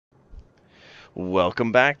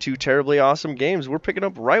Welcome back to Terribly Awesome Games. We're picking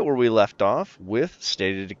up right where we left off with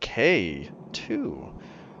State of Decay 2.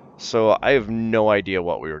 So I have no idea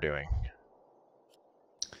what we were doing.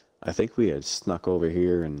 I think we had snuck over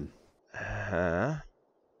here and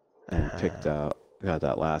picked out, got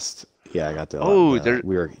that last. Yeah, I got the. Oh,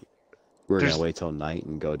 we were gonna wait till night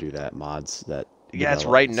and go do that mods that. Yeah, it's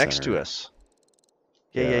right next to us.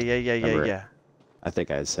 Yeah. I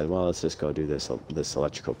think I had said, well, let's just go do this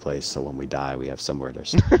electrical place, so when we die, we have somewhere to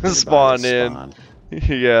spawn in.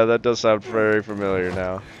 Yeah, that does sound very familiar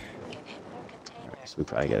now. Right, so we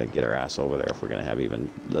probably gotta get our ass over there if we're gonna have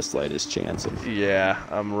even the slightest chance of. Yeah,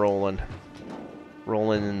 I'm rolling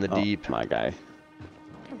in the deep. My guy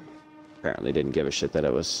apparently didn't give a shit that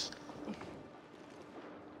it was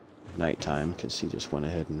nighttime because he just went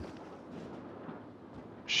ahead and.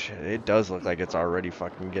 Shit, it does look like it's already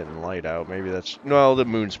fucking getting light out. Maybe that's... No, the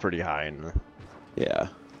moon's pretty high in the... Yeah.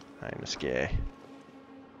 High in the sky.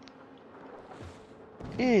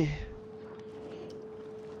 Eh.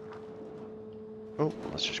 Oh,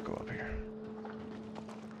 let's just go up here.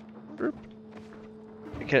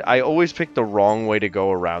 Okay, I always pick the wrong way to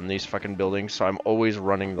go around these fucking buildings, so I'm always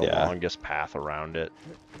running the longest path around it.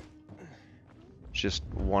 Just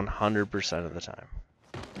 100% of the time.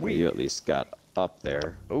 You at least got up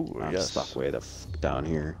there. Oh, I'm yes. stuck way the f down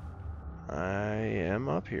here. I am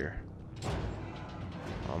up here.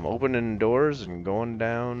 I'm opening doors and going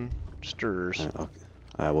down stairs.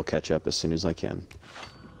 I will catch up as soon as I can.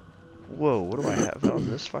 Whoa, what do I have on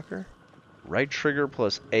this fucker? Right trigger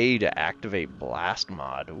plus A to activate blast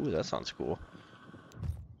mod. Ooh, that sounds cool.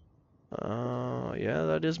 Yeah,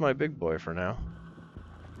 that is my big boy for now.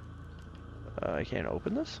 I can't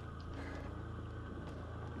open this?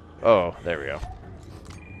 Oh, there we go.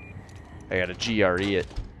 I gotta GRE it.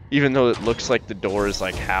 Even though it looks like the door is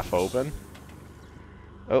like half open.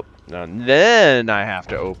 Oh, now then I have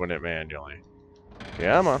to open it manually.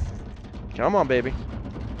 Come on. Come on, baby.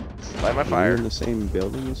 Light my fire. You're in the same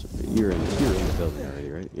building as... You're in the building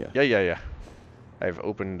already, right? Yeah. Yeah. I've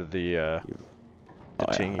opened the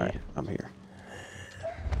thingy. All right. I'm here.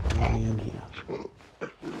 I am here.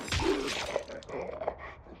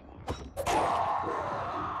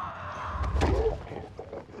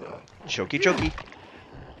 Chokey.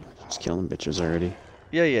 Just killing bitches already.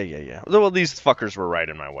 Yeah. Well, these fuckers were right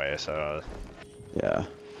in my way, so... Yeah.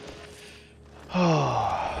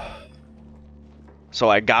 So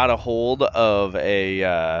I got a hold of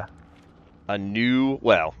a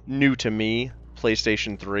new to me,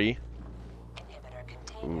 PlayStation 3.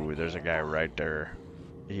 Ooh, there's a guy right there.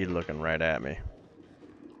 He looking right at me.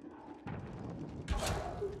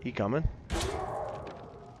 He coming?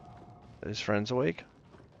 Are his friends awake?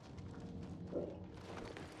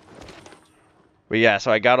 But yeah,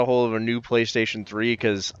 so I got a hold of a new PlayStation 3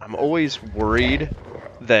 because I'm always worried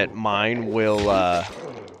that mine will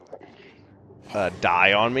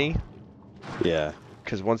die on me. Yeah.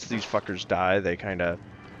 Because once these fuckers die, they kind of...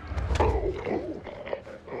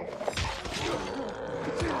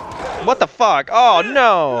 What the fuck? Oh,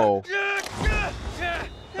 no!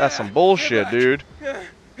 That's some bullshit, dude.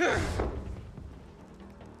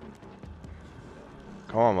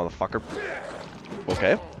 Come on, motherfucker.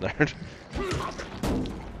 Okay.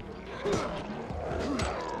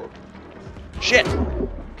 Shit!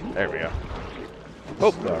 There we go.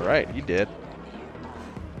 Oh, alright, you did.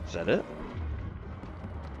 Is that it?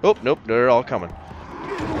 Oh, nope, they're all coming.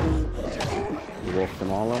 You woke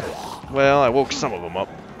them all up? Well, I woke some of them up.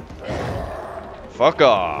 Fuck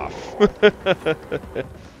off!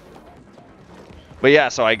 But yeah,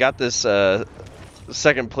 so I got this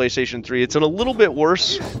second PlayStation 3. It's in a little bit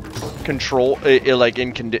worse condition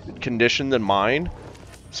than mine.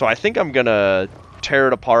 So I think I'm gonna tear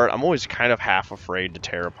it apart. I'm always kind of half afraid to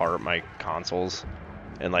tear apart my consoles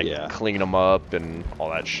and clean them up and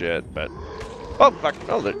all that shit. But oh fuck!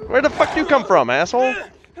 Oh, where the fuck do you come from, asshole?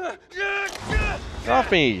 Get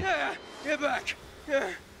off me! Get back!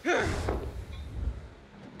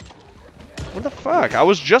 What the fuck? I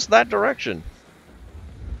was just that direction.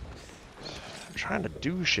 I'm trying to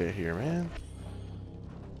do shit here, man.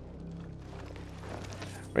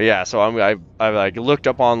 But yeah, so I like looked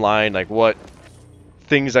up online like what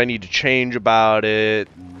things I need to change about it.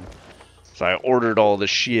 So I ordered all the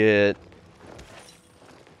shit.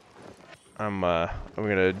 I'm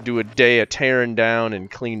gonna do a day of tearing down and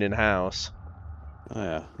cleaning house. Oh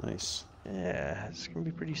yeah, nice. Yeah, it's gonna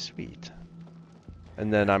be pretty sweet.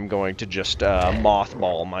 And then I'm going to just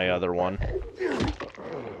mothball my other one.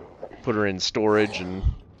 Put her in storage and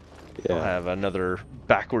I'll have another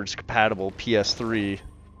backwards compatible PS3.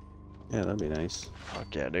 Yeah, that'd be nice.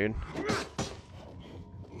 Fuck yeah, dude.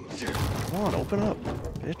 Come on, open up,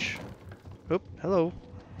 bitch. Oop, hello.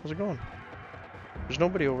 How's it going? There's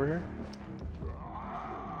nobody over here.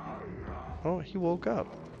 Oh, he woke up.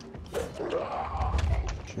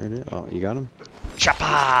 Sure did. Oh, you got him?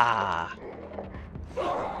 Choppa!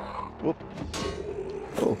 Whoop.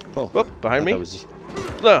 Oh. Whoop, behind me. That was...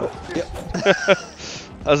 No. Yep.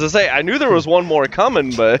 I was gonna say, I knew there was one more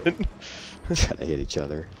coming, but... Trying to hit each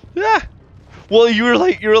other. Yeah. Well, you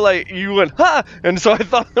went, ha! And so I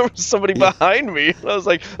thought there was somebody behind me. I was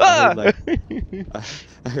like, ah!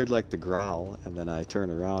 I heard like the growl, and then I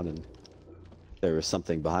turned around and there was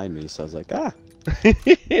something behind me, so I was like, ah!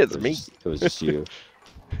 It's me. It was just you.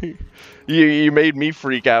 You made me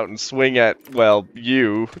freak out and swing at, well,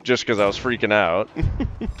 you, just because I was freaking out.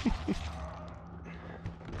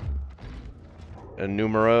 And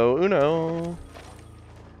numero uno.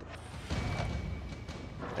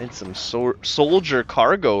 And some soldier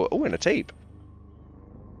cargo. Oh, and a tape.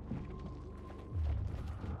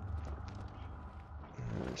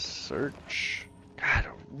 Search. God,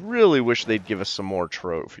 I really wish they'd give us some more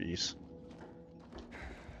trophies.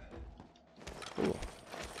 Ooh.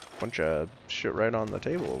 Bunch of shit right on the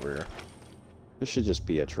table over here. There should just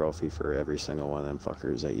be a trophy for every single one of them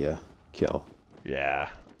fuckers that you kill. Yeah,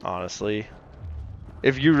 honestly.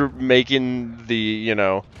 If you're making the, you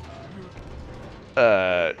know,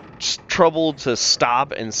 trouble to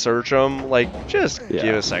stop and search them, like, just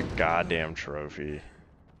give us a goddamn trophy.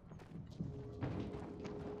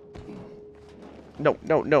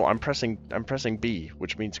 No, I'm pressing B,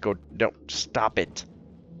 which means go, don't, stop it.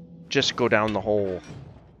 Just go down the hole.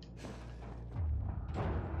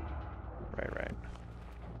 Right.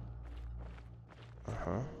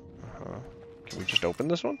 Can we just open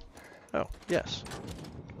this one? Oh, yes.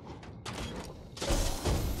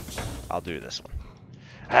 I'll do this one.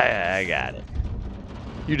 I got it.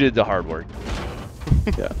 You did the hard work.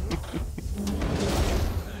 Yeah.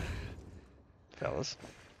 Fellas.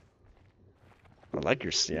 I like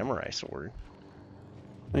your samurai sword.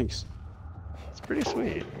 Thanks. It's pretty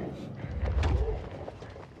sweet.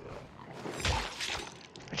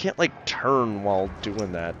 I can't, like, turn while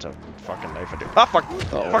doing that to fucking knife a dude. Ah, fuck!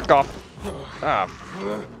 Oh. Fuck off! Ah.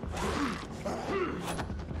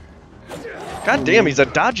 God damn, he's a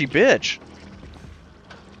dodgy bitch!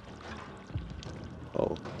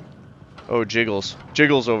 Oh. Oh, Jiggles.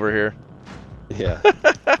 Jiggles over here. Yeah.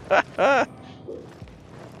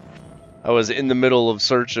 I was in the middle of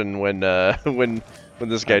searching when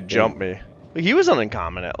this guy jumped me. He was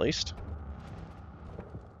uncommon, at least.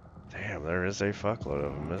 Damn, there is a fuckload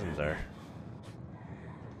of them, isn't there?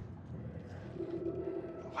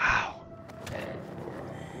 Wow.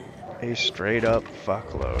 A straight up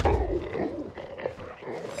fuckload.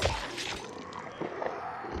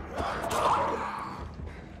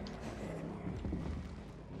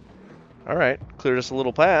 Alright, cleared us a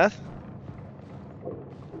little path.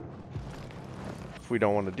 If we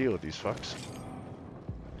don't want to deal with these fucks.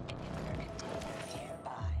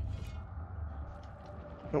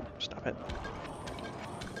 Nope, stop it.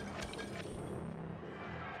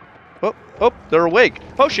 Oh, they're awake.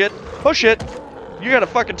 Oh shit, You gotta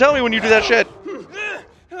fucking tell me when you do that shit.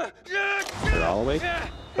 They're all awake?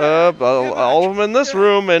 All of them in this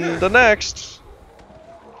room and the next.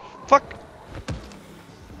 Fuck.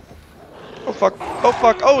 Oh fuck,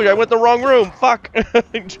 oh, I went the wrong room, fuck.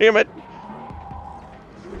 Damn it.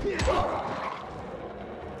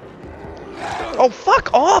 Oh,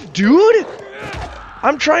 fuck off, dude!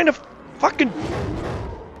 I'm trying to fucking...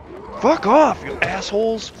 Fuck off, you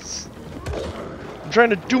assholes! I'm trying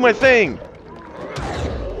to do my thing!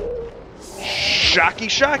 Shocky,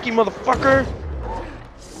 motherfucker!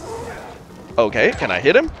 Okay, can I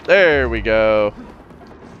hit him? There we go.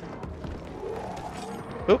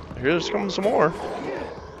 Oop, here's comes some more.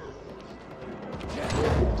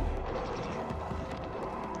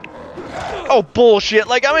 Oh, bullshit.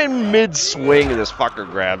 Like, I'm in mid-swing and this fucker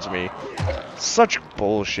grabs me. Such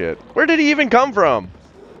bullshit. Where did he even come from?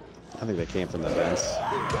 I think they came from the vents.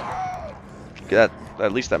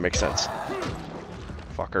 At least that makes sense.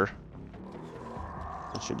 Fucker.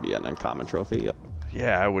 It should be an uncommon trophy. Yep.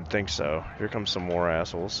 Yeah, I would think so. Here comes some more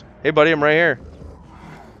assholes. Hey, buddy, I'm right here.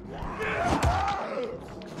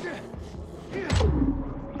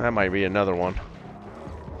 That might be another one.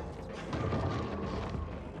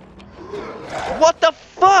 What the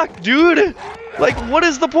fuck, dude? Like, what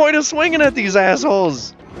is the point of swinging at these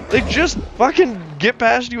assholes? They just fucking get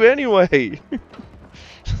past you anyway.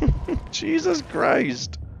 Jesus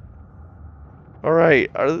Christ. Alright,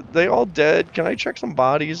 are they all dead? Can I check some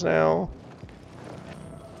bodies now?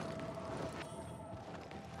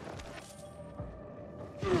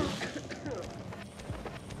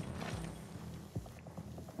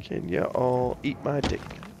 Can ya all eat my dick?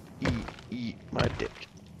 Eat my dick.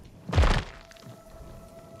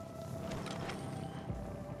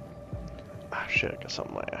 Ah, shit, I got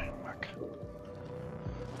something in my eye. Fuck.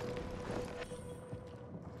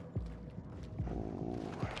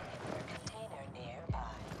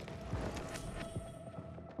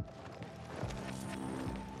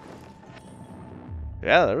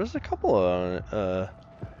 Yeah, there was a couple of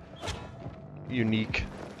unique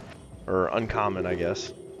or uncommon, I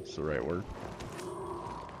guess. That's the right word.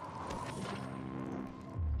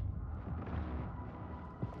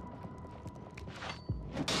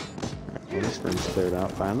 Well, this room's cleared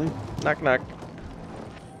out finally. Knock knock.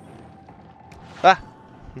 Ah.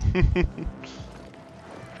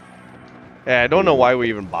 Yeah, I don't know why we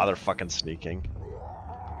even bother fucking sneaking.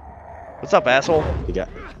 What's up, asshole? You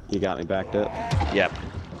got me backed up. Yep.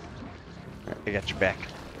 I got your back.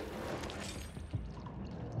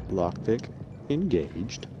 Lockpick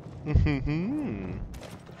engaged.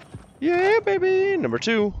 Yeah, baby. Number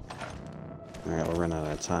 2. All right, we're running out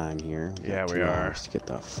of time here. Yeah, we 2 are. hours to get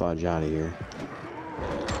the fudge out of here.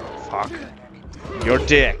 Fuck. Your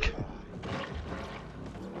dick.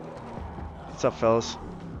 What's up, fellas?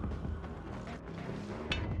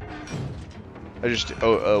 I just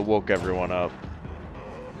woke everyone up.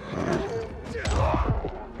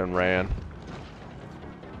 And ran.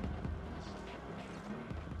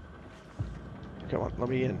 Come on, let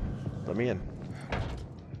me in. Let me in.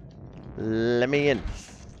 Let me in.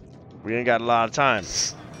 We ain't got a lot of time.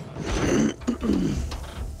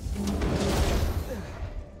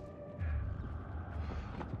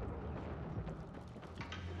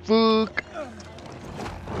 Fuck.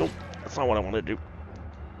 Nope, that's not what I want to do.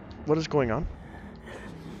 What is going on?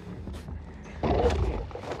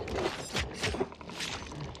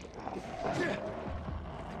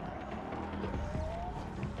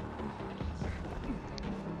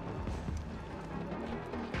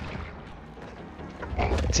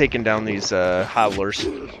 Taking down these howlers.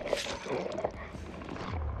 There's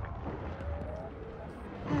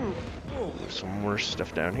some more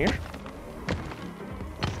stuff down here.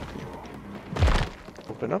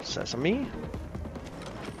 Open up, sesame.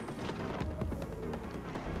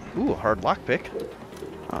 Ooh, a hard lockpick.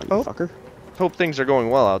 Oh, you fucker. Hope things are going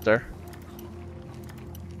well out there.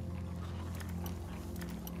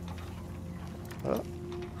 Oh,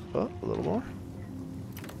 a little more.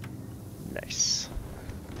 Nice.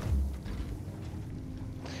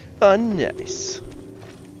 Nice.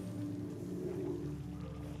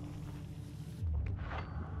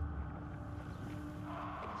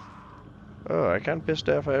 Oh, I kind of pissed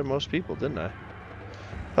off I had most people, didn't I?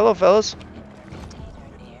 Hello, fellas.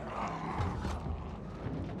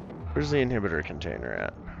 Where's the inhibitor container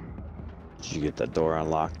at? Did you get that door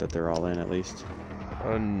unlocked that they're all in at least?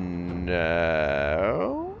 Oh, no.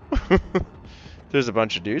 There's a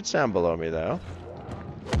bunch of dudes down below me, though.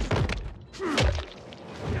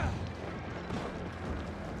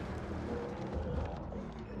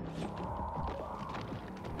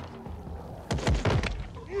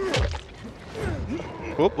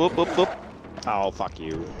 Whoop, whoop, whoop, whoop. Oh, fuck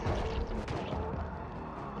you.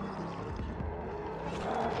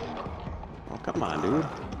 Oh, come on, dude.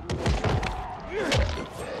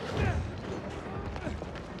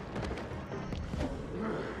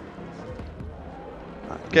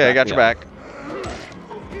 Okay, I got your back.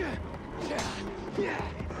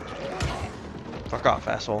 Fuck off,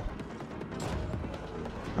 asshole.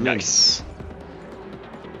 Nice.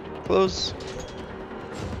 Close.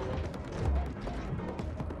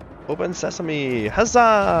 Open sesame.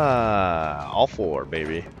 Huzzah! All 4,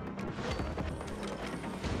 baby.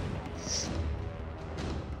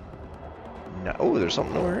 No, oh, there's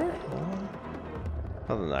something over here.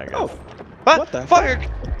 Nothing that good. Oh, what the fuck?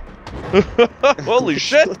 Holy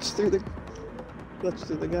shit! Glitched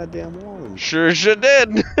through the goddamn wall and Sure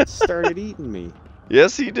did. started eating me.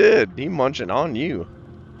 Yes, he did. He munching on you.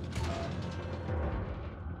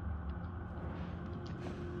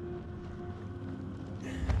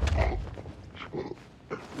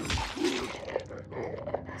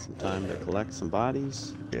 Some time to collect some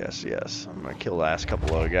bodies. Yes, yes. I'm gonna kill the last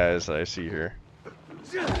couple of guys that I see here.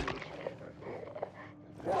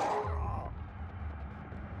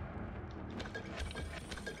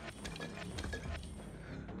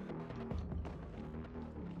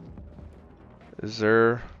 Is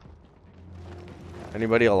there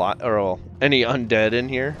anybody alive or any undead in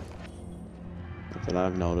here? Not that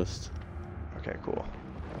I've noticed. Okay, cool.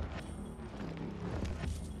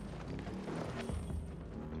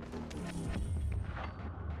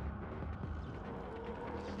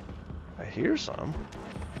 I hear some.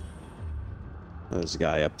 There's a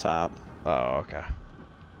guy up top. Oh, okay.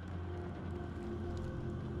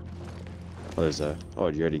 Oh, there's a. Oh,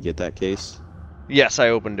 did you already get that case? Yes, I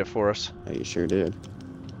opened it for us. Oh, you sure did.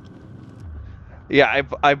 Yeah,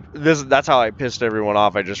 that's how I pissed everyone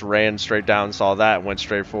off. I just ran straight down, saw that, and went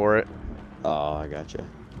straight for it. Oh, I gotcha.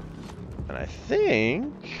 And I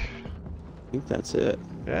think That's it.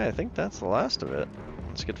 yeah, I think that's the last of it.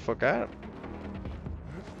 Let's get the fuck out.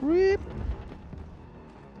 Weep.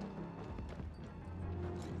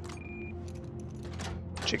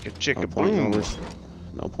 Chicka boom.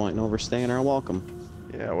 No point in overstaying our welcome.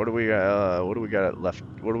 Yeah, what do we got? What do we got left?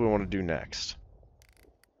 What do we want to do next?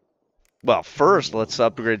 Well, first let's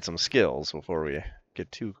upgrade some skills before we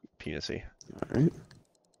get too penisy. All right.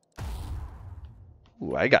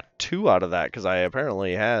 Ooh, I got 2 out of that because I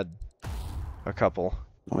apparently had a couple.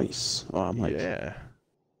 Nice. Oh, I'm like, yeah.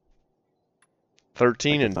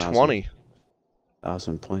 13 like and 20.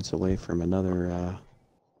 1,000 points away from another.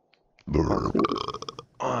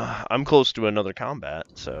 I'm close to another combat,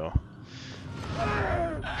 so.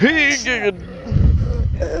 Hey,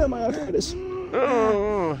 my arthritis.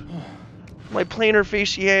 oh, my plantar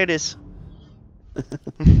fasciitis.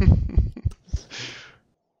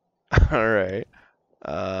 All right.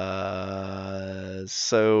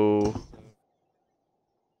 So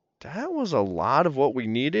that was a lot of what we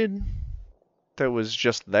needed. That was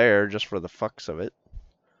just there, just for the fucks of it.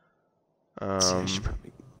 I should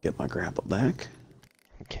probably get my grandpa back.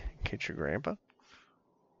 Get your grandpa.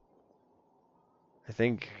 I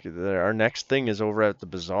think our next thing is over at the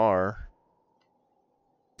bazaar.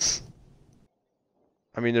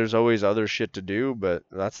 I mean, there's always other shit to do, but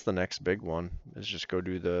that's the next big one. Is just go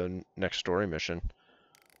do the next story mission.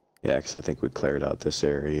 Yeah, because I think we cleared out this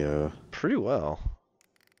area pretty well.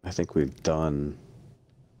 I think we've done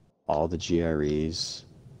all the GREs.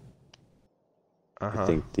 I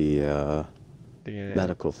think the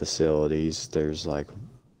medical facilities, there's like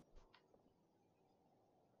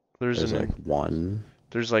there's like one.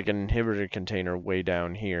 There's like an inhibitor container way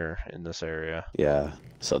down here in this area. Yeah.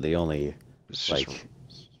 So the only like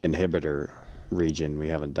inhibitor region we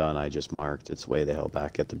haven't done, I just marked. It's way the hell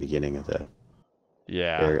back at the beginning of the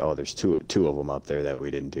area. Oh, there's two of them up there that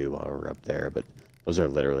we didn't do while we were up there, but those are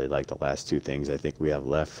literally like the last 2 things I think we have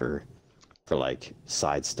left for like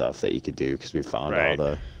side stuff that you could do, because we found all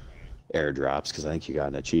the airdrops, because I think you got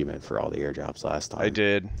an achievement for all the airdrops last time. I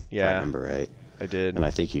did, yeah. If I remember right. I did. And I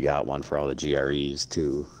think you got one for all the GREs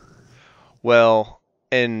too. Well,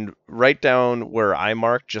 and right down where I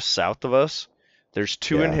marked just south of us, there's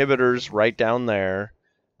 2 inhibitors right down there.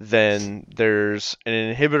 Then there's an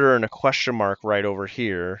inhibitor and a question mark right over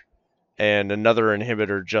here, and another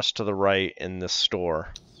inhibitor just to the right in this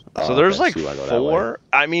store. So there's like 4.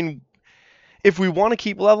 I mean, if we want to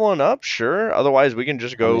keep leveling up, sure. Otherwise, we can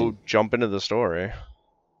just go jump into the story.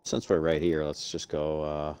 Since we're right here, let's just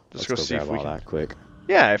go. Let's go see if we can. That quick.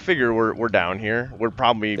 Yeah, I figure we're down here. We're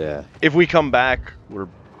probably if we come back, we're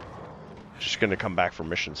just gonna come back for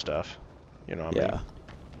mission stuff. You know what I mean?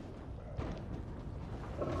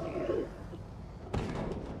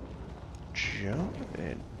 Jump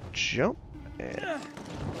and jump and.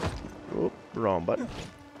 Oop, wrong button.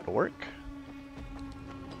 It'll work.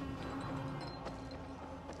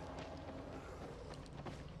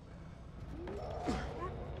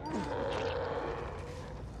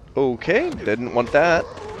 Okay, didn't want that.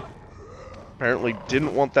 Apparently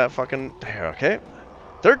didn't want that fucking... Okay.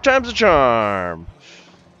 3rd time's a charm.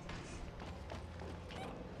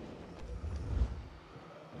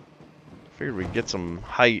 Figured we'd get some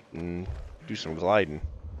height and do some gliding.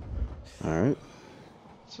 Alright.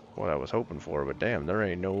 That's what I was hoping for, but damn, there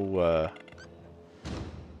ain't no...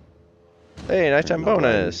 Hey, nighttime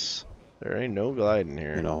bonus! There ain't no gliding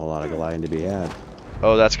here. Ain't a whole lot of gliding to be had.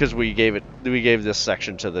 Oh, that's because we gave this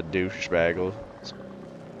section to the douchebag.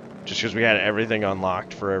 Just because we had everything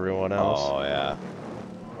unlocked for everyone else. Oh, yeah.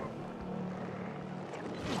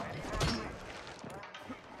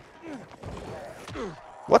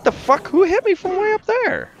 What the fuck? Who hit me from way up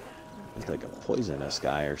there? It's like a poisonous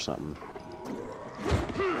guy or something.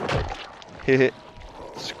 Hit.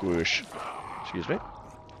 Squish. Excuse me.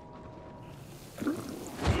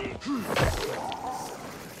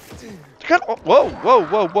 Whoa, whoa,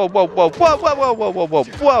 whoa, whoa, whoa, whoa, whoa, whoa, whoa, whoa, whoa, whoa,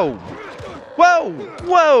 whoa, whoa,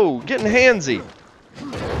 whoa, getting handsy.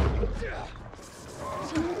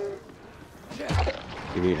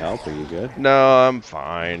 You need help? Are you good? No, I'm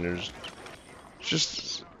fine.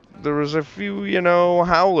 There was a few, you know,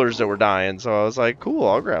 howlers that were dying, so I was like, cool,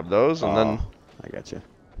 I'll grab those, and then I got you.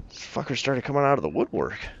 This fucker started coming out of the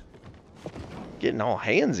woodwork, getting all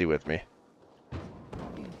handsy with me.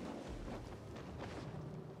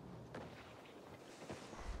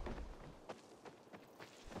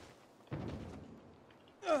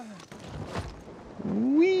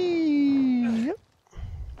 Whee! Yep.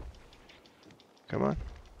 Come on.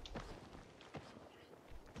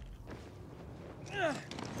 I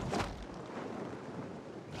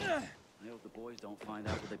hope the boys don't find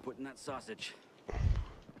out what they put in that sausage.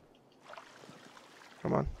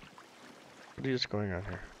 Come on. What is going on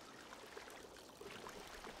here?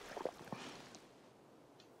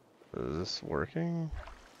 Is this working?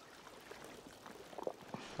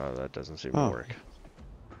 Oh, that doesn't seem to work.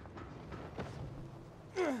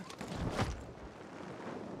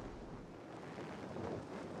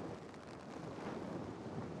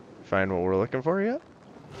 Find what we're looking for yet?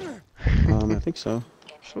 I think so.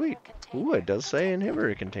 Sweet. Ooh, it does say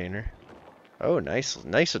inhibitor container. Oh, nice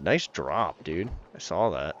drop, dude. I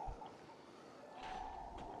saw that.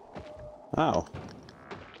 Wow.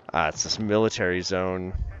 Ah, it's this military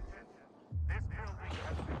zone.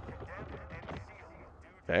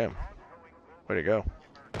 Damn. Way to go.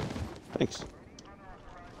 Thanks.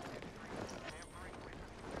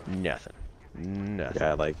 Nothing. Nothing.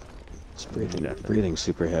 Yeah, like, it's breathing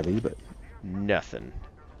super heavy, but... Nothing.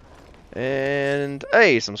 And,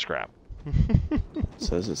 hey, some scrap. It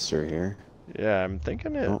says it's through here. Yeah, I'm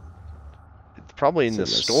thinking it. Oh. It's probably in the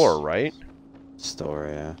store, right? Store,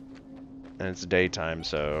 yeah. And it's daytime,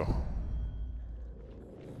 so...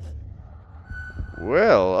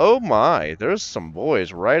 Well, oh my, there's some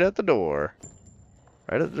boys right at the door.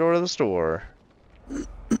 Right at the door of the store.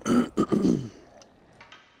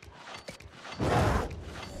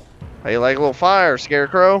 How you like a little fire,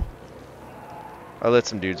 Scarecrow? I lit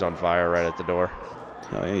some dudes on fire right at the door.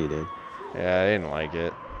 Oh, yeah, you did. Yeah, I didn't like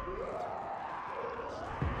it.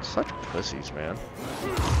 Such pussies, man.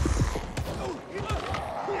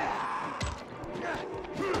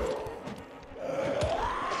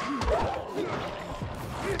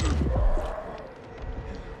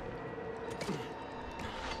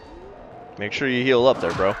 Make sure you heal up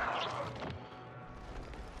there, bro.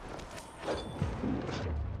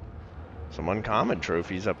 Some uncommon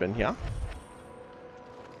trophies up in here.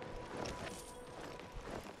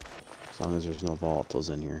 As long as there's no volatiles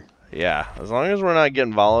in here. Yeah, as long as we're not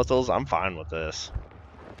getting volatiles, I'm fine with this.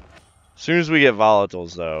 As soon as we get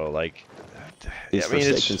volatiles, though, like... These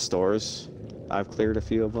Forsaken stores, I've cleared a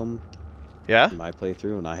few of them. Yeah? In my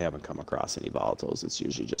playthrough, and I haven't come across any volatiles. It's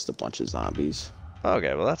usually just a bunch of zombies.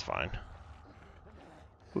 Okay, well, that's fine.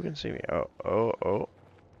 Who can see me? Oh.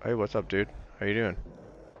 Hey, what's up, dude? How you doing?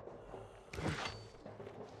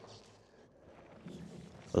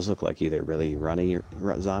 Those look like either really runny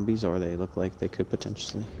zombies, or they look like they could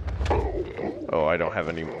potentially... Oh, I don't have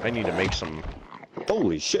any... I need to make some...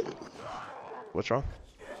 Holy shit! What's wrong?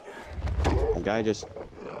 A guy just...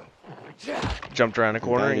 Jumped around a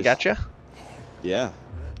corner and got you? Yeah.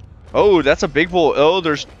 Oh, that's a big boy. Oh,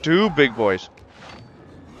 there's two big boys.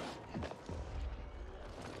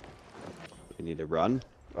 We need to run?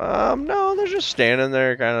 No, they're just standing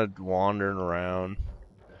there, kind of wandering around.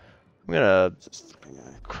 I'm gonna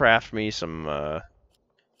craft me some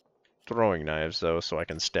throwing knives though, so I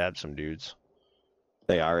can stab some dudes.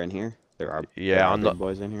 They are in here. There are on the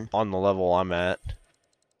boys in here. On the level I'm at.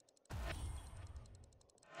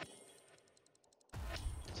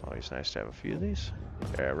 It's always nice to have a few of these.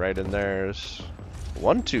 Yeah, right in there's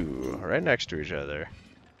 1, 2, right next to each other.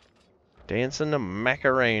 Dancing the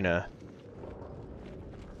Macarena.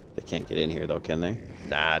 They can't get in here though, can they?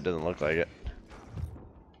 Nah, it doesn't look like it.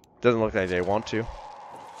 Doesn't look like they want to.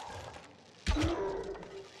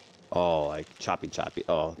 Oh, like choppy.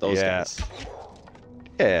 Oh, those guys.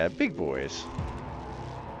 Yeah, big boys.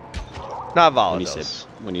 Not volatiles.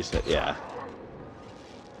 When you said, yeah.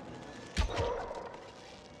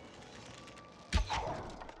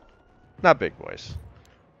 Not big boys.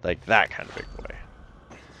 Like that kind of big boy.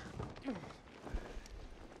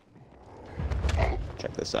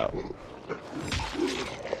 Check this out.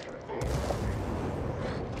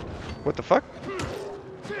 What the fuck?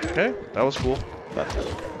 Okay, that was cool. Thought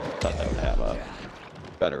that would have a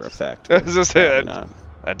better effect. As I said,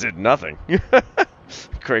 that did nothing.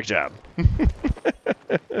 Great job.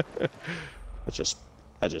 I just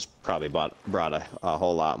probably brought a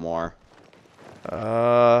whole lot more.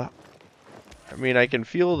 I mean, I can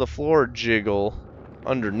feel the floor jiggle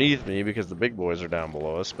underneath me because the big boys are down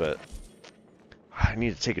below us, but I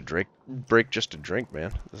need to take a break just to drink,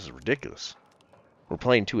 man. This is ridiculous. We're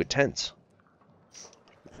playing too intense.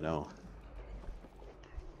 I know.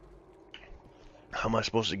 How am I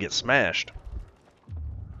supposed to get smashed?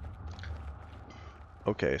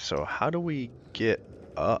 Okay, so how do we get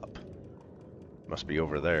up? Must be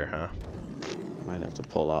over there, huh? Might have to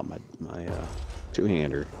pull out my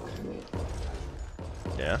two-hander.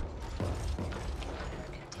 Yeah.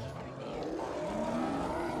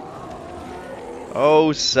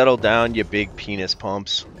 Oh, settle down, you big penis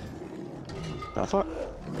pumps. The fuck?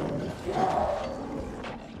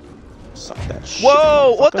 Suck that shit.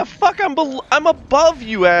 Whoa! What the fuck? I'm above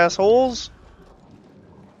you, assholes.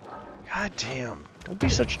 God damn! Don't be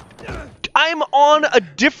such. I'm on a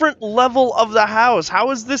different level of the house.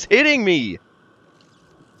 How is this hitting me?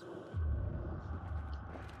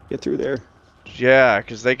 Get through there. Yeah,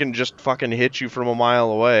 because they can just fucking hit you from a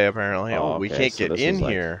mile away, apparently. Oh, okay, we can't get in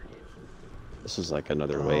here. This is like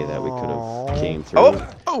another way that we could have came through.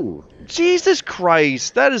 Oh! Jesus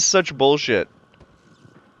Christ! That is such bullshit.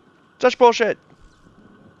 Such bullshit!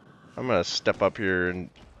 I'm gonna step up here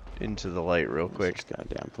and into the light real quick. This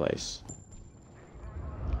goddamn place.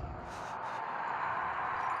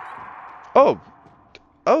 Oh!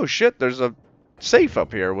 Oh shit, there's a safe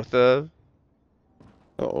up here with the...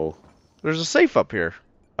 Uh-oh. There's a safe up here.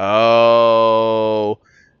 Oh...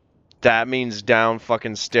 That means down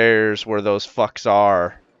fucking stairs where those fucks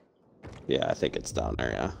are. Yeah, I think it's down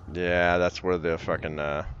there, yeah. Yeah, that's where the fucking,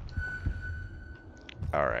 Alright.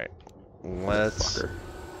 Let's...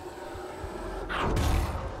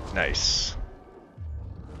 Fucker. Nice.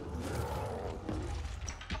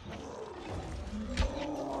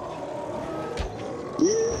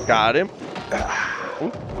 Got him.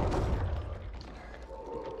 Ooh.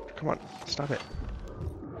 Come on, stop it.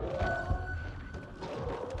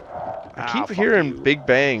 I keep hearing big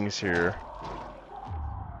bangs here.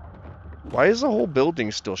 Why is the whole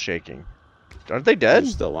building still shaking? Aren't they dead?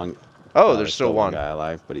 There's still one. Oh, there's still one guy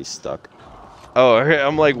alive, but he's stuck. Oh,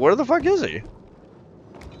 I'm like, where the fuck is he?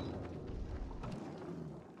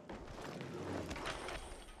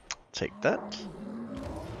 Take that.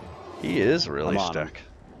 He is really stuck.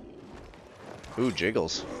 Ooh,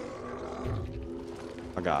 jiggles.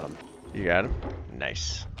 I got him. You got him?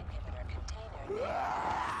 Nice.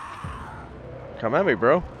 Come at me,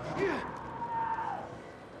 bro.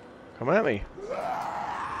 Come at me.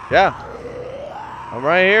 Yeah. I'm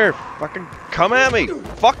right here. Fucking come at me.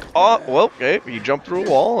 Fuck off. Well, okay. You jump through a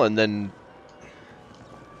wall and then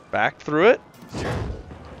back through it.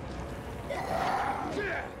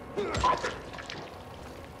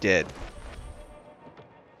 Dead.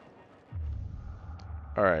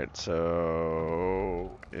 Alright,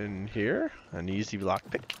 so in here, an easy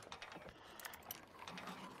lockpick.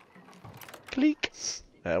 Click.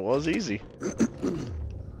 That was easy.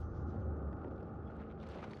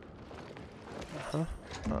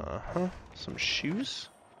 Some shoes.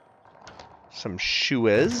 Some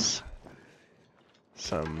shoes.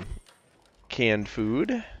 Some canned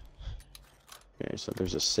food. Okay, so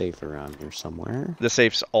there's a safe around here somewhere. The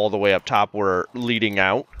safe's all the way up top. We're leading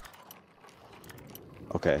out.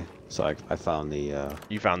 Okay, so I found the...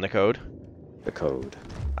 You found the code? The code.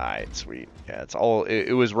 Alright, sweet. Yeah, it's all...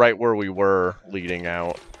 It was right where we were leading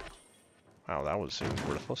out. Wow, that was seemed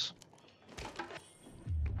worthless.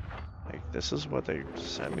 Like, this is what they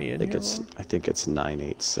sent me in here on? I think it's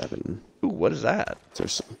 987. Ooh, what is that?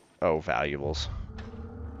 There's some... Oh, valuables.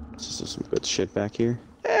 This is some good shit back here.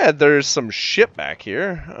 Yeah, there's some shit back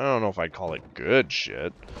here. I don't know if I'd call it good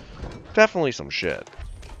shit. Definitely some shit.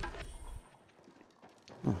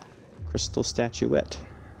 Oh, crystal statuette.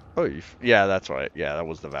 Oh, yeah, that's right. Yeah, that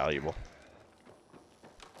was the valuable.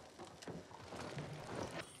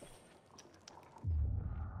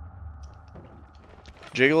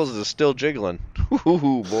 Jiggles is still jiggling.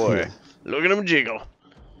 Ooh, boy. Look at him jiggle.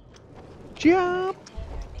 Jump.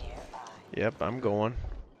 Yep, I'm going.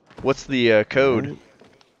 What's the code?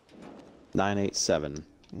 987.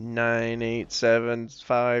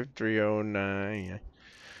 9875309.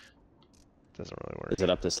 Doesn't really work. Is it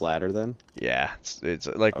up this ladder then? Yeah, it's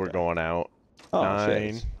like we're going out. Oh,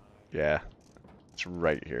 9. shit. Yeah, it's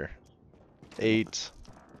right here. 8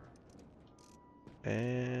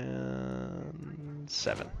 and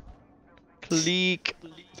 7. Click.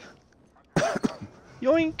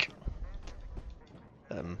 Yoink.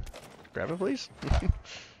 Grab it, please.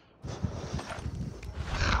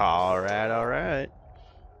 Alright.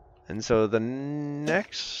 And so the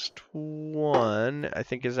next one, I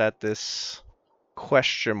think, is at this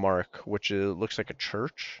question mark, which looks like a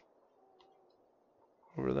church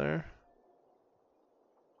over there.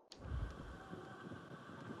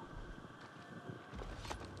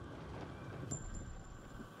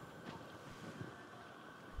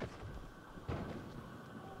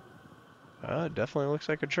 It definitely looks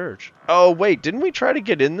like a church. Oh, wait, didn't we try to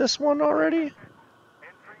get in this one already?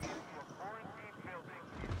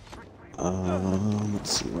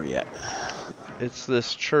 Let's see where you at. It's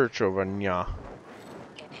this church over nya.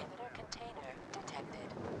 Inhibitor container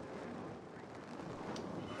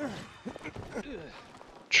detected.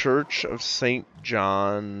 Church of St.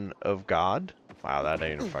 John of God. Wow, that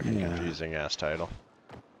ain't a fucking confusing ass title.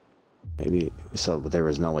 Maybe so there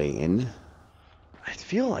was no way in? I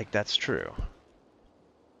feel like that's true.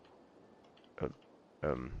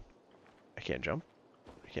 I can't jump.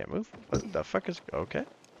 I can't move. What the fuck is... Okay.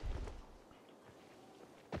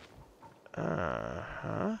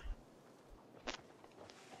 Uh-huh.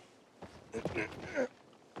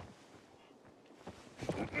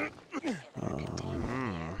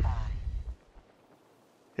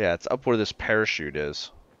 Yeah, it's up where this parachute is.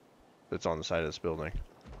 That's on the side of this building.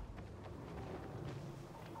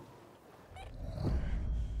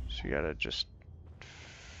 So you gotta just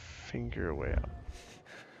finger your way up.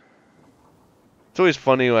 It's always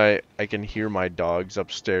funny when I can hear my dogs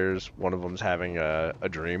upstairs. One of them's having a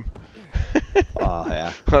dream. Oh,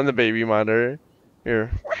 yeah. On the baby monitor.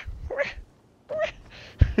 Here.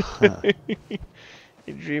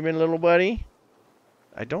 You dreaming, little buddy?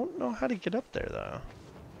 I don't know how to get up there, though.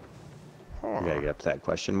 Huh. You gotta get up to that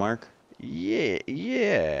question mark?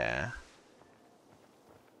 Yeah.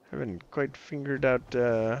 Haven't quite figured out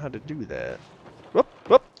how to do that. Whoop,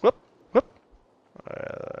 whoop, whoop, whoop.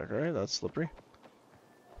 Okay, that's slippery.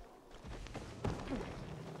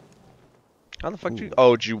 How the fuck do you...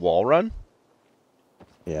 Oh, did you wall run?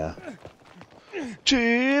 Yeah.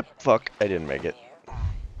 Chip! Fuck, I didn't make it.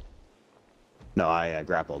 No, I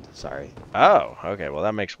grappled, sorry. Oh, okay, well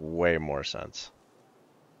that makes way more sense.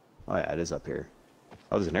 Oh yeah, it is up here.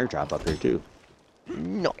 Oh, there's an airdrop up here too.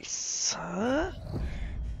 Nice. Oh,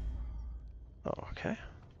 okay.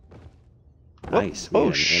 Nice. Oh,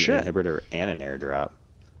 an shit. Inhibitor and an airdrop.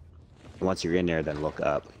 And once you're in there, then look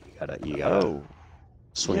up. You gotta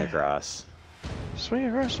swing across. Swing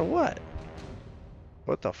across to what?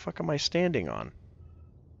 What the fuck am I standing on?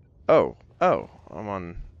 Oh, I'm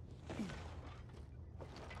on...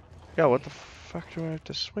 Yeah, what the fuck do I have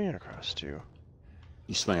to swing across to?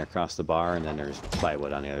 You swing across the bar, and then there's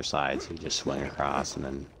plywood on the other side, so you just swing across, and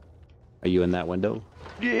then... Are you in that window?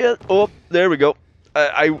 Yeah, oh, there we go.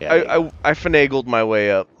 I finagled my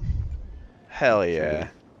way up. Hell yeah.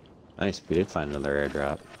 Nice, we did find another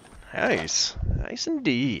airdrop. Nice. Nice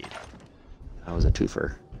indeed. That was a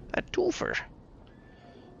twofer. A twofer.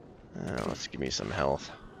 Let's give me some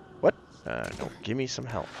health. What? Don't give me some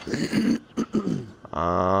health.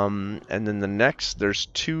 And then the next, there's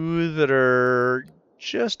two that are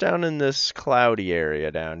just down in this cloudy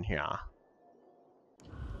area down here.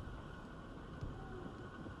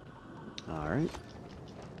 Alright.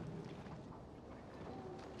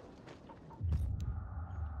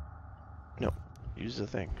 No, use the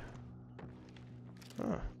thing.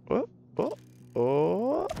 Huh.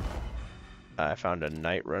 Oh. I found a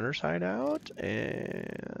night runner's hideout,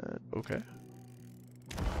 and okay.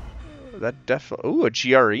 That definitely. Ooh, a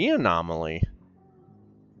GRE anomaly.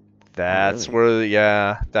 That's where,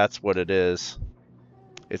 yeah, that's what it is.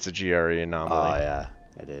 It's a GRE anomaly. Oh yeah,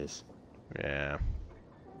 it is. Yeah.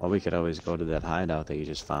 Well, we could always go to that hideout that you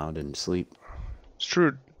just found and sleep. It's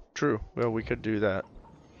true. True. Well, we could do that.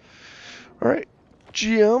 All right.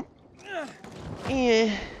 Jump.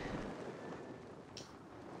 Yeah.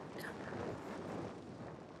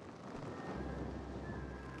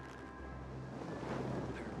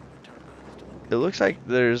 It looks like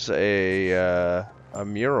there's a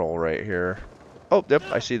mural right here. Oh, yep,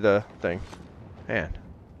 I see the thing. Man.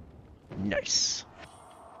 Nice.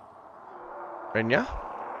 Renya?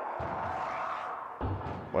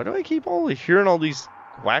 Why do I keep hearing all these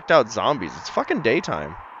whacked out zombies? It's fucking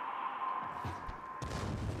daytime.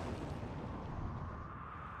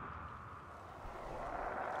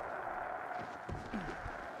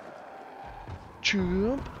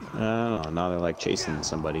 Jump. I don't know, now they're like chasing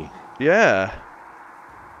somebody. Yeah.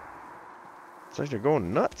 It's like they're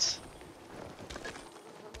going nuts.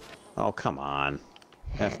 Oh, come on.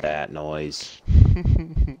 F that noise.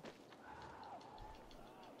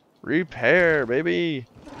 Repair, baby.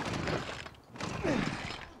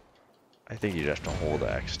 I think you just have to hold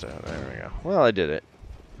X to... There we go. Well, I did it.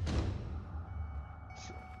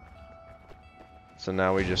 So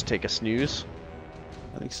now we just take a snooze.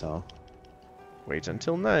 I think so. Wait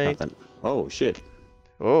until night. Nothing. Oh, shit.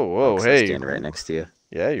 Oh, whoa, I'm hey. standing right next to you.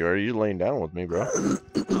 Yeah, you laying down with me, bro. I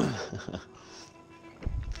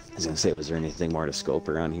was gonna say, was there anything more to scope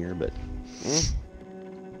around here, but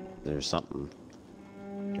there's something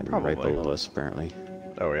right below us, apparently.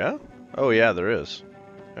 Oh, yeah? Oh, yeah, there is.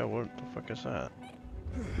 Yeah, what the fuck is that?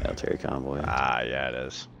 Military convoy. Ah, yeah, it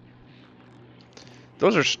is.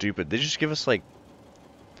 Those are stupid. They just give us, like...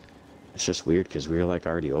 It's just weird, because we were, like,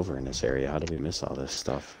 already over in this area. How did we miss all this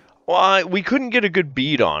stuff? Well, we couldn't get a good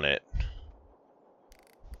bead on it.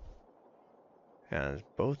 Yeah,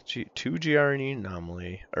 both two GRE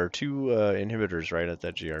anomaly, or two inhibitors right at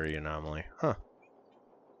that GRE anomaly. Huh.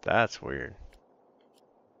 That's weird.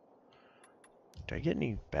 Do I get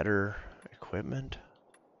any better equipment?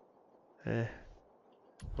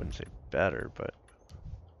 Wouldn't say better, but...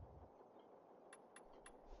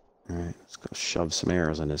 Alright, let's go shove some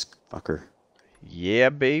arrows in this fucker. Yeah,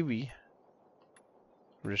 baby.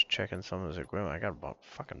 I'm just checking some of this equipment. I got a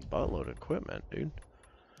fucking buttload of equipment, dude.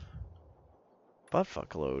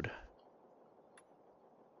 Buttfuck load.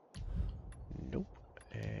 Nope.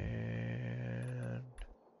 And...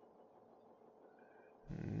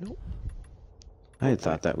 Nope. I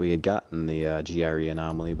thought that we had gotten the GRE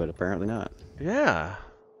anomaly, but apparently not. Yeah.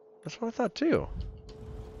 That's what I thought too.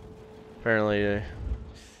 Apparently,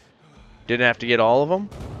 didn't have to get all of them.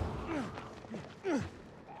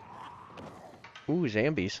 Ooh,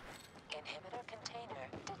 zombies. Inhibitor container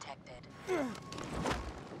detected.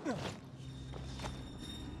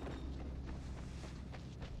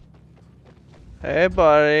 Hey,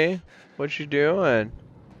 buddy. What you doing?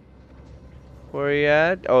 Where you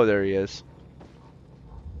at? Oh, there he is.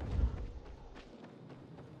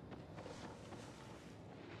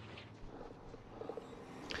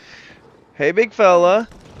 Hey, big fella.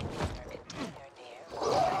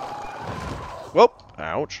 Whoop.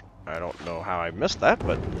 Ouch. I don't know how I missed that,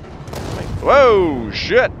 but... Whoa,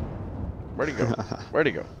 shit! Where'd he go? Where'd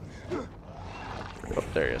he go? Oh,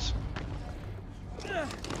 there he is.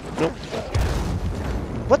 Nope.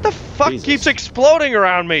 What the fuck keeps exploding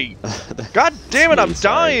around me? God damn it, I'm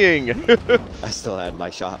dying! I still had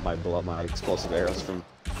my my explosive arrows from...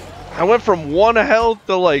 I went from 1 health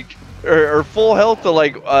to like... Or full health to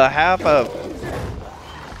like half a...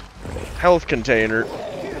 health container.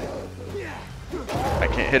 I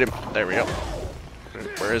can't hit him. There we go.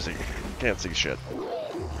 Where is he? Can't see shit.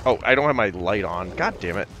 Oh, I don't have my light on. God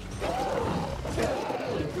damn it.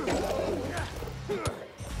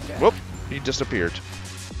 Whoop. He disappeared.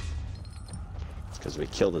 It's because we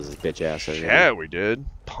killed his bitch ass. Yeah, we did.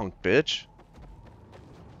 Punk bitch.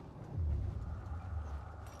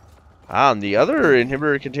 Ah, and the other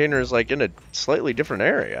inhibitor container is like in a slightly different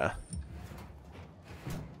area.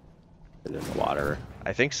 In the water.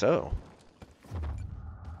 I think so.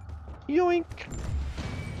 Yoink.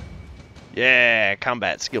 Yeah,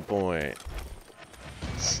 combat skill point.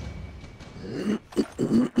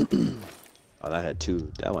 Oh, that had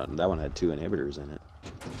two. That one had 2 inhibitors in it.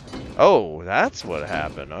 Oh, that's what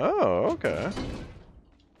happened. Oh, okay. I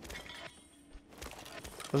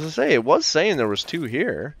was gonna say, it was saying there was 2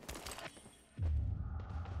 here.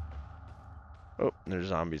 Oh, there's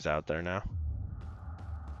zombies out there now.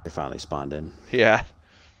 They finally spawned in. Yeah.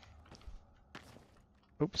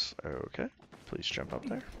 Oops. Okay. Please jump up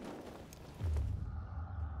there.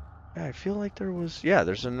 Yeah, I feel like there was... Yeah,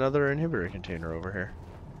 there's another inhibitor container over here.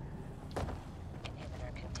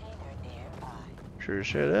 Inhibitor container nearby. Sure as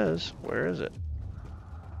shit is. Where is it?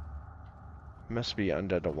 Must be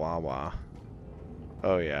under the Wawa.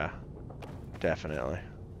 Oh, yeah. Definitely.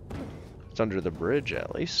 It's under the bridge,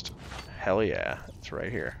 at least. Hell yeah. It's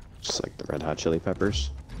right here. Just like the Red Hot Chili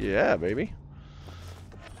Peppers. Yeah, baby.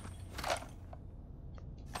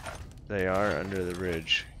 They are under the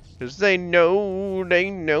bridge. Because they know,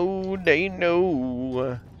 they know, they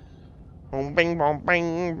know. Bong, bing, bong,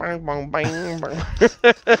 bang, bang, bong, bang, bang.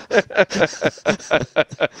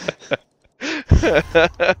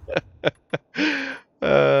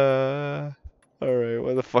 Alright,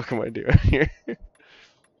 what the fuck am I doing here?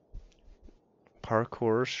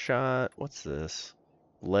 Parkour shot? What's this?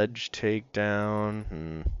 Ledge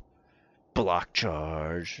takedown. Block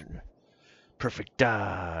charge. Perfect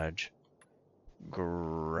dodge.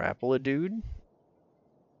 Grapple a dude?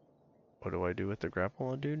 What do I do with the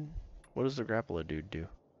grapple a dude? What does the grapple a dude do?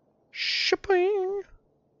 Shipping!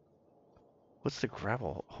 What's the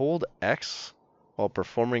grapple? Hold X while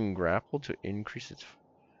performing grapple to increase its...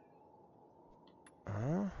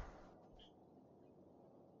 Huh?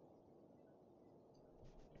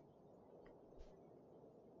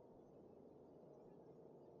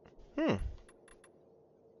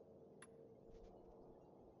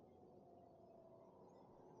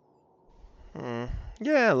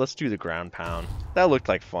 Yeah, let's do the ground pound. That looked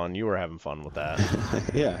like fun. You were having fun with that.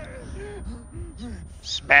 Yeah.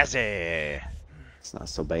 Spazzy! It's not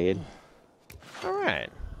so bad. Alright.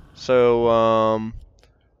 So,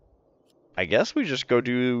 I guess we just go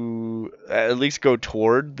do... At least go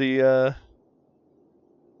toward the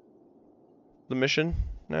mission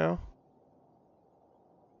now?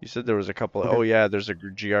 You said there was a couple... Okay. Oh yeah, there's a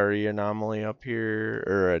GRE anomaly up here,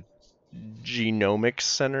 or a genomics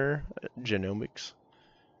center. Genomics.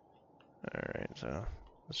 Alright, so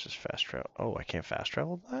Let's just fast travel. Oh, I can't fast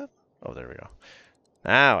travel that? Oh, there we go.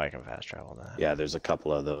 Now I can fast travel that. Yeah, there's a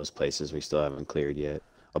couple of those places we still haven't cleared yet.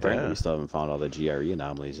 Apparently, we still haven't found all the GRE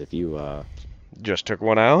anomalies. If you just took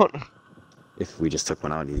one out. If we just took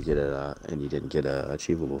one out, you get a and you didn't get a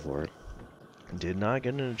achievable for it. Did not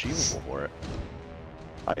get an achievable for it.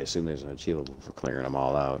 I assume there's an achievable for clearing them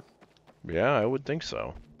all out. Yeah, I would think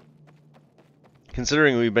so.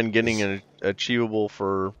 Considering we've been getting an achievable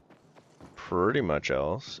for pretty much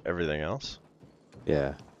everything else.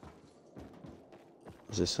 Yeah.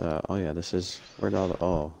 Is this, oh yeah, this is, where'd all the,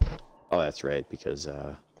 oh, that's right, because,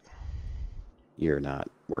 you're not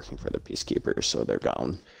working for the Peacekeepers, so they're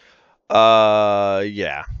gone.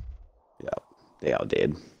 Yeah. Yep, they all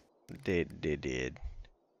did. They did.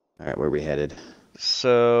 Alright, where we headed?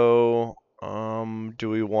 So, do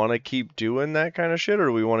we want to keep doing that kind of shit, or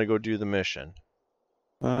do we want to go do the mission?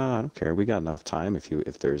 I don't care. We got enough time if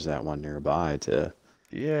there's that one nearby to.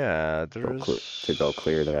 Yeah, there's to go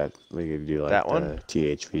clear that. We could do like that one? The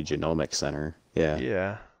THV Genomics Center. Yeah.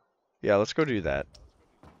 Yeah. Yeah, let's go do that.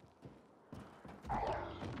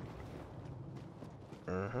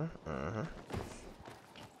 Oh,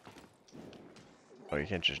 you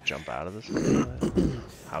can't just jump out of this one?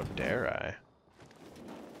 How dare I?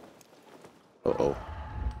 Uh-oh.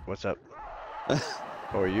 What's up?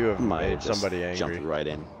 Oh, you have made somebody angry. Jumped right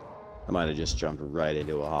in. I might have just jumped right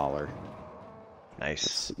into a holler. Nice.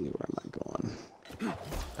 Let's see, where am I going?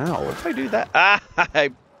 Ow. What if I do that? Ah!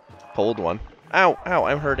 I pulled one. Ow! Ow!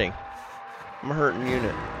 I'm hurting. I'm a hurting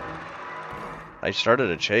unit. I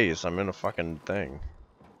started a chase. I'm in a fucking thing.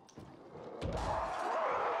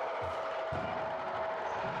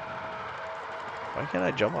 Why can't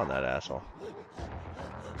I jump on that asshole?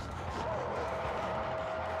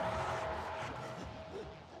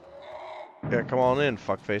 Yeah, come on in,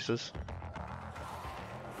 fuckfaces.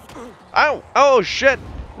 Ow! Oh, shit!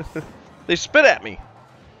 They spit at me!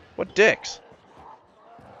 What dicks?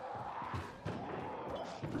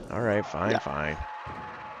 Alright, fine, fine.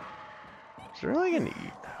 Is there like an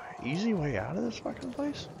easy way out of this fucking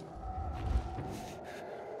place?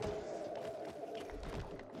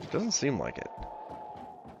 It doesn't seem like it.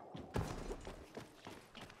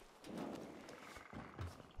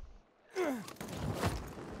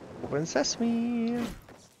 Open sesame!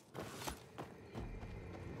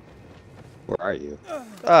 Where are you?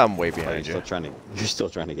 I'm way behind you. You're still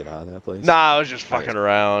trying to get out of that place? Nah, I was just fucking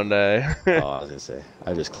around. Oh, I was gonna say.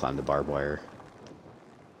 I just climbed the barbed wire.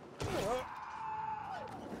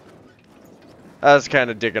 I was kind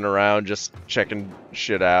of digging around, just checking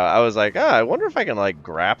shit out. I was like, I wonder if I can, like,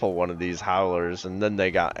 grapple one of these howlers. And then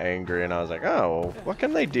they got angry, and I was like, oh, what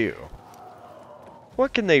can they do?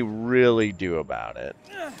 What can they really do about it?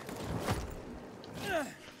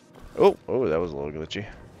 Oh, that was a little glitchy.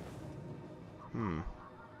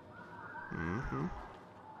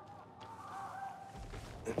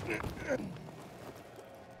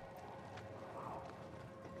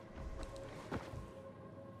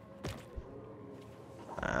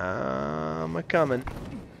 I'm a-coming.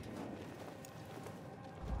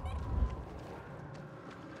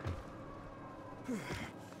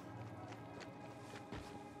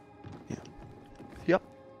 Yep.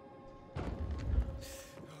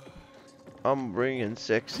 I'm bringing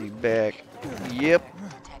sexy back. Yep.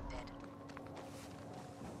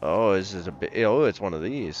 Oh, this is a bit. Oh, it's one of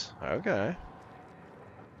these. Okay.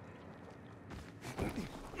 I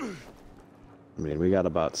mean, we got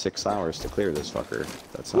about 6 hours to clear this fucker.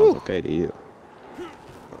 That sounds okay to you.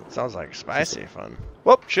 Sounds like spicy fun.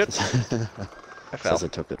 Whoop, shit. I fell. Says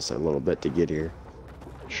it took us a little bit to get here.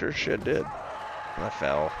 Sure shit did. I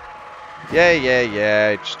fell.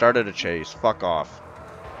 Yeah. I started a chase. Fuck off.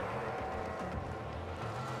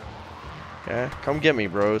 Yeah, come get me,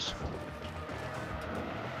 bros.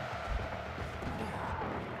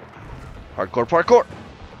 Hardcore parkour!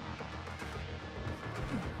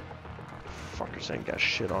 Fuckers ain't got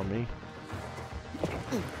shit on me.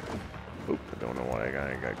 Oop, I don't know why I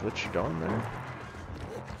got glitched on there.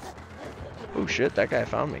 Oh shit, that guy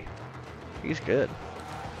found me. He's good.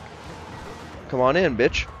 Come on in,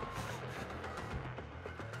 bitch.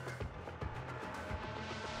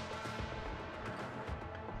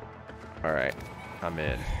 Alright, I'm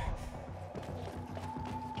in.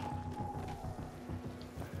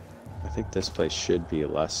 I think this place should be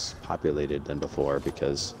less populated than before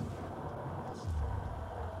because...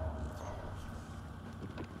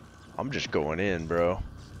 I'm just going in, bro.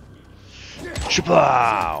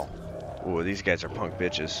 Shablow! Ooh, these guys are punk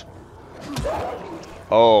bitches.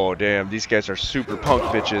 Oh, damn, these guys are super punk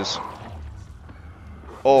bitches.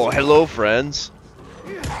 Oh, hello, friends.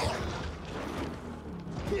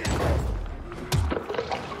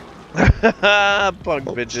 Punk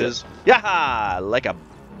bitches. Yeah, like a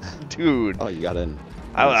dude. Oh, you got in.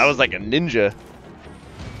 I was like a ninja.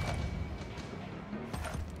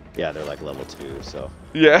 Yeah, they're like level 2, so.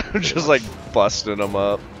 Yeah, just like busting them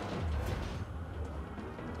up.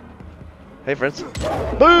 Hey, friends.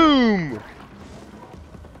 Boom!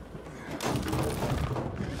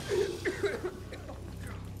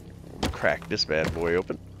 Crack this bad boy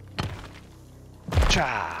open.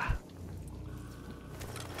 Cha!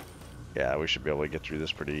 Yeah, we should be able to get through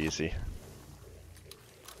this pretty easy.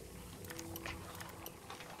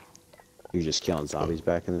 You just killing zombies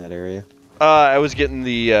back in that area? I was getting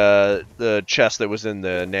the chest that was in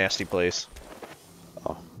the nasty place.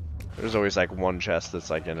 Oh. There's always like one chest that's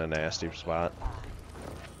like in a nasty spot.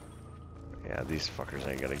 Yeah, these fuckers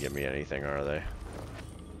ain't gonna give me anything, are they?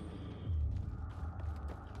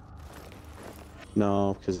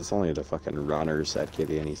 No, because it's only the fucking runners that give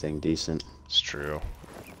you anything decent. It's true.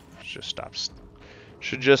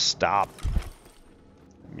 Should just stop.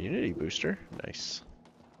 Immunity booster, nice.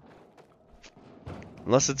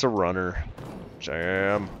 Unless it's a runner.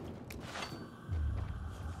 Jam.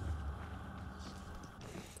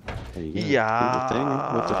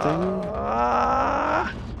 Yeah. With the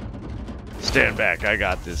thing. Stand back, I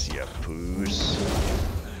got this, you poos.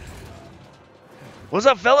 What's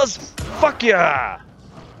up, fellas? Fuck ya!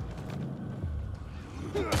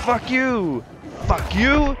 Fuck you! Fuck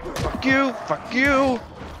you! Fuck you! Fuck you!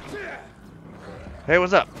 Hey,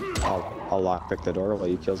 what's up? I'll lockpick the door while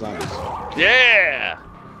you kill zombies. Yeah!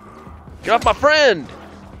 Get off my friend!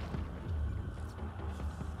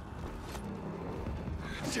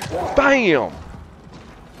 Bam!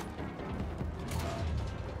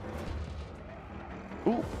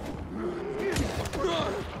 Ooh.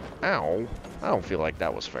 Ow. I don't feel like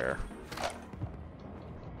that was fair.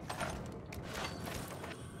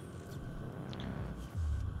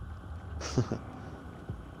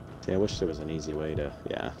 Yeah, I wish there was an easy way to,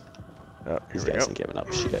 yeah. Oh, These guys ain't giving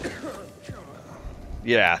up shit.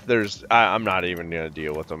 Yeah, I'm not even gonna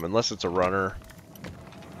deal with them unless it's a runner.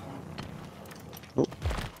 Oh.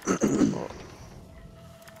 Oh.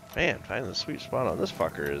 Man, finding the sweet spot on this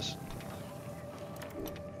fucker is.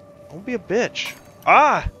 Don't be a bitch.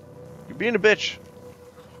 Ah! You're being a bitch.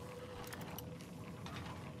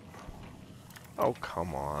 Oh,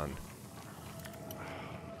 come on.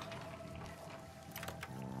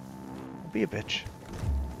 Don't be a bitch.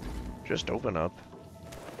 Just open up.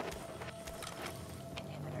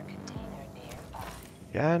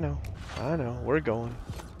 Yeah, I know. I know. We're going.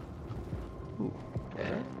 Ooh.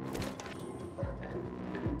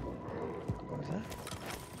 What was that?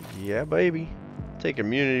 Yeah, baby. Take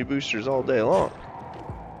immunity boosters all day long.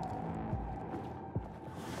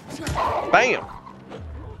 Bam!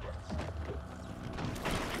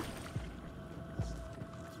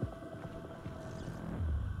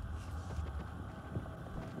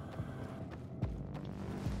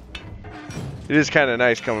 It is kind of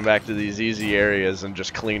nice coming back to these easy areas and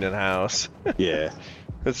just cleaning house. Yeah.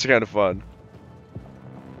 It's kind of fun.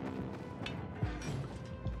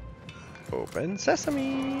 Open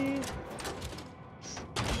sesame!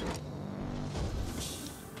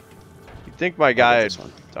 You think my guy had...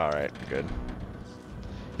 Alright, good.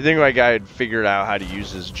 You think my guy had figured out how to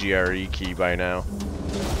use his GRE key by now?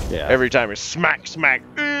 Yeah. Every time it's smack, smack.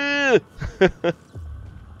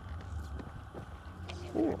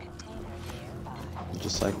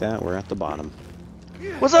 Just like that, we're at the bottom.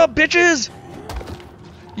 What's up, bitches?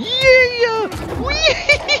 Yeah!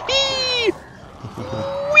 Wee!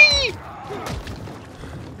 Wee!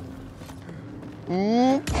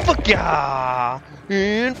 Ooh, fuck ya!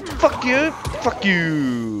 And fuck you! Fuck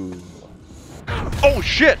you! Oh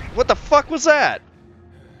shit! What the fuck was that?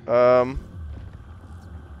 Apparently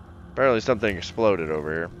something exploded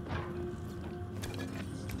over here.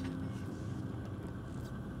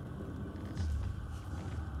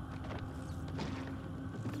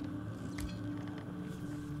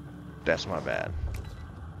 That's my bad.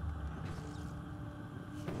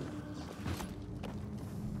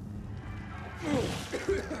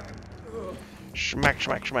 Smack,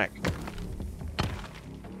 smack, smack.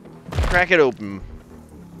 Crack it open.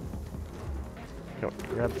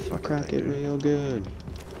 Grab the fucking Crack thing, it dude. real good.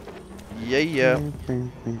 Yeah, yeah.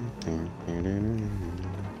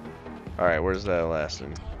 Alright, where's that last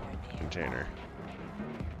container?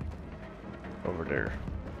 Over there.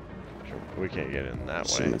 We can't get in that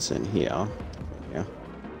way. It's in here. Yeah.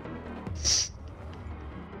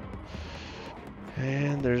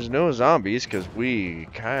 And there's no zombies because we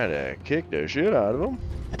kind of kicked the shit out of them.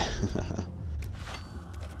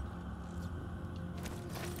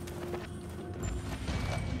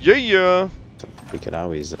 Yeah, yeah. We could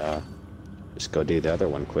always Just go do the other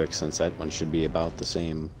one quick, since that one should be about the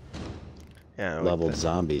same leveled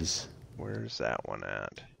zombies. Where's that one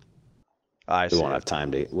at? I see. We won't have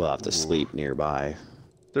time to. We'll have to sleep nearby.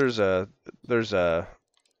 There's a.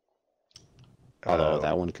 Although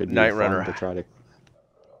that one could be Night fun Runner to try to.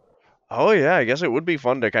 Oh yeah, I guess it would be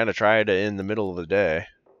fun to kind of try it in the middle of the day.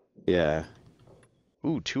 Yeah.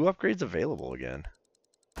 Ooh, 2 upgrades available again.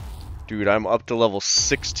 Dude, I'm up to level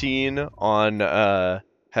 16 on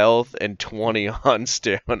health and 20 on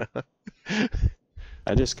stamina.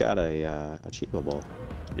 I just got a achievable.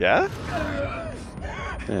 Yeah?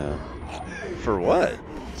 Yeah. For what?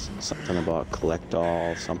 Something about collect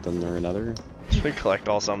all something or another. Collect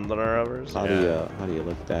all something or others? How do you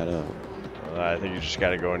look that up? I think you just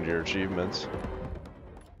gotta go into your achievements.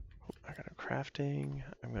 I got a crafting.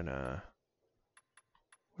 I'm gonna.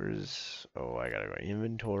 Where's? Oh, I gotta go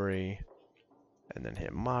inventory, and then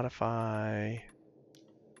hit modify.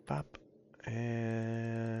 Bop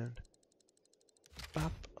and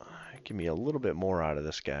bop. Give me a little bit more out of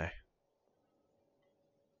this guy.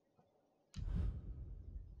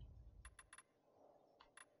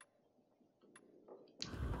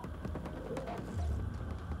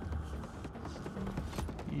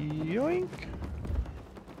 Yoink!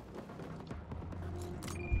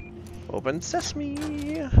 Open sesame!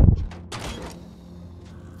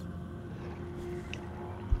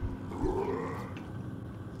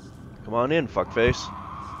 Come on in, fuckface.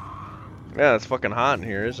 Yeah, it's fucking hot in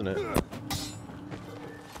here, isn't it?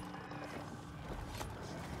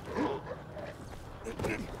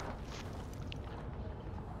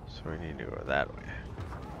 So we need to go that way.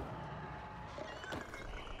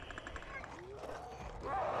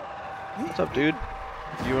 What's up, dude?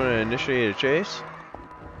 You want to initiate a chase?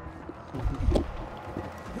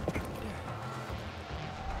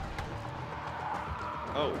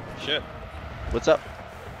 Oh, shit. What's up?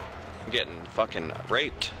 I'm getting fucking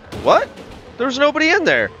raped. What? There's nobody in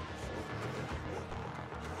there.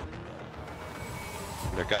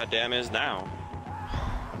 There goddamn is now.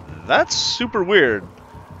 That's super weird.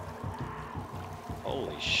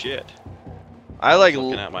 Holy shit. I like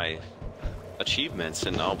looking at my achievements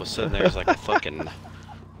and all of a sudden there's like a fucking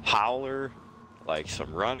howler, like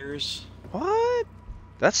some runners. What?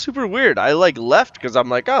 That's super weird. I like left because I'm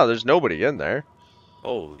like, oh, there's nobody in there.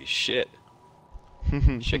 Holy shit.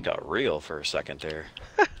 Shit got real for a second there.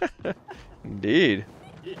 Indeed.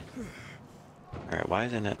 Alright, why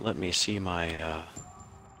didn't it let me see my,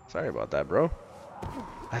 Sorry about that, bro.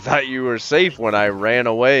 I thought you were safe when I ran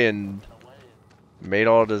away and made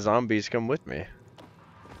all the zombies come with me.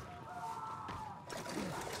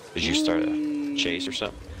 Did you start a chase or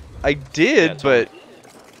something? I did, but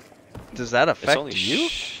does that affect you?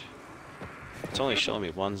 It's only showing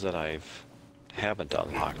me ones that haven't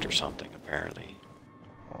unlocked or something, apparently.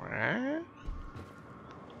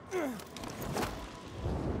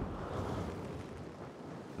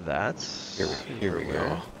 That's... Here we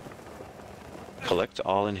go. Collect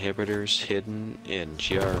all inhibitors hidden in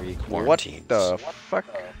GRE quarantines. What the fuck?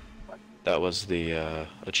 That was the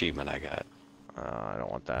achievement I got. I don't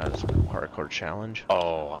want that. It's a hardcore challenge.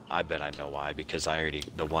 Oh, I bet I know why. Because I've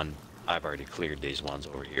already cleared these ones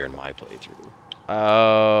over here in my playthrough.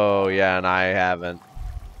 Oh, yeah, and I haven't.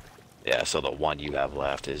 Yeah, so the one you have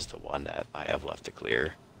left is the one that I have left to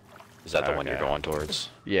clear. Is that the one you're going towards?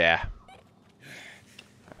 Yeah.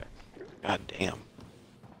 God damn.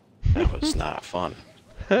 That was not fun.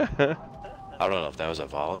 I don't know if that was a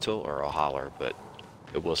volatile or a holler, but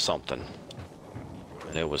it was something.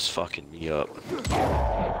 And it was fucking me up.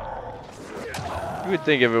 You would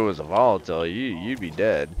think if it was a volatile, you'd be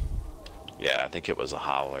dead. Yeah, I think it was a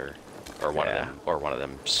howler. Or one of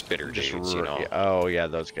them spitter dudes, you know. Yeah. Oh yeah,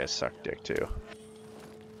 those guys suck dick too.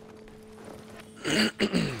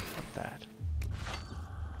 That.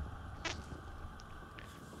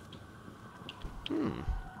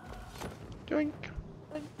 Doink.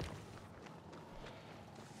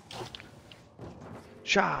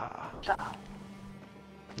 Sha.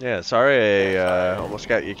 Yeah, sorry I almost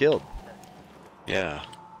got you killed. Yeah.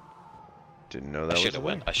 Didn't know that was a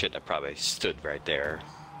thing. I should have probably stood right there.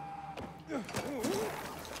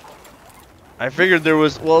 I figured there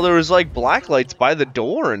was like black lights by the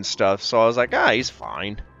door and stuff, so I was like, he's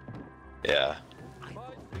fine. Yeah.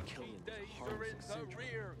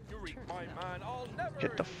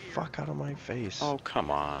 Get the fuck out of my face. Oh, come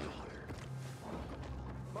on.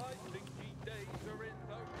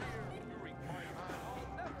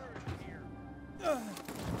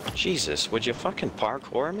 Jesus, would you fucking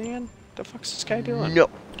parkour, man? The fuck's this guy doing? No.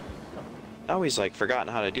 Now he's like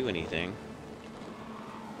forgotten how to do anything.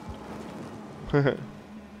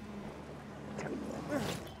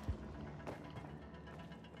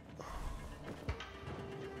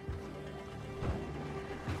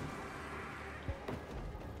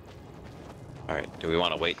 Alright, do we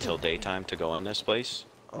want to wait till daytime to go in this place?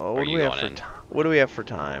 Oh, what do we have for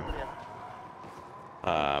time?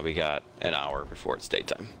 We got an hour before it's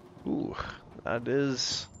daytime. Ooh, that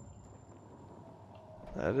is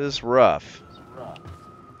rough.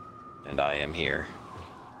 And I am here.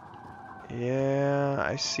 Yeah,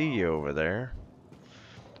 I see you over there.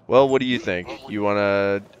 Well, what do you think? You want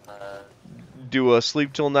to do a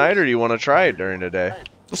sleep till night, or do you want to try it during the day?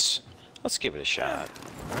 Let's give it a shot.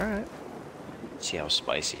 All right. See how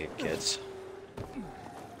spicy it gets.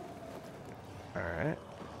 All right.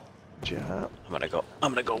 Good job. I'm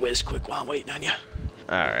gonna go whiz quick while I'm waiting on you.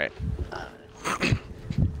 All right.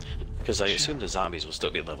 Because I assume the zombies will still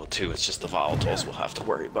be level 2. It's just the volatiles we'll have to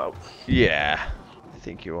worry about. Yeah, I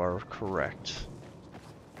think you are correct.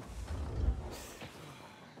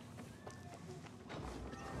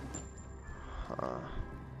 Huh.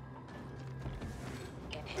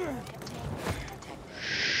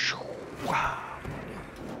 Wow.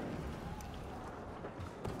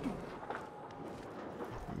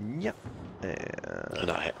 Yep.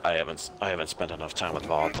 And I haven't spent enough time with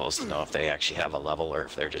volatiles to know if they actually have a level or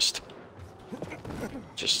if they're just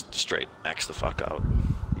straight X the fuck out.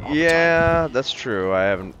 Yeah, that's true. I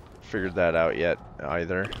haven't figured that out yet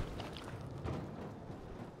either.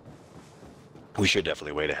 We should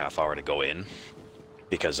definitely wait a half hour to go in,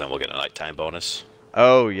 because then we'll get a nighttime bonus.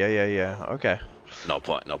 Oh, yeah. Okay. No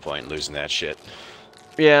point in losing that shit.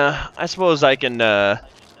 Yeah, I suppose I can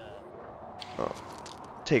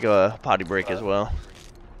take a potty break as well.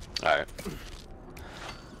 Alright.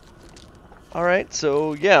 Alright,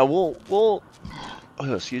 so yeah, we'll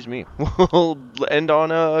excuse me. We'll end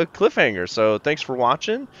on a cliffhanger. So thanks for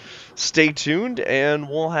watching. Stay tuned and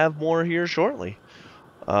we'll have more here shortly.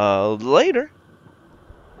 Later.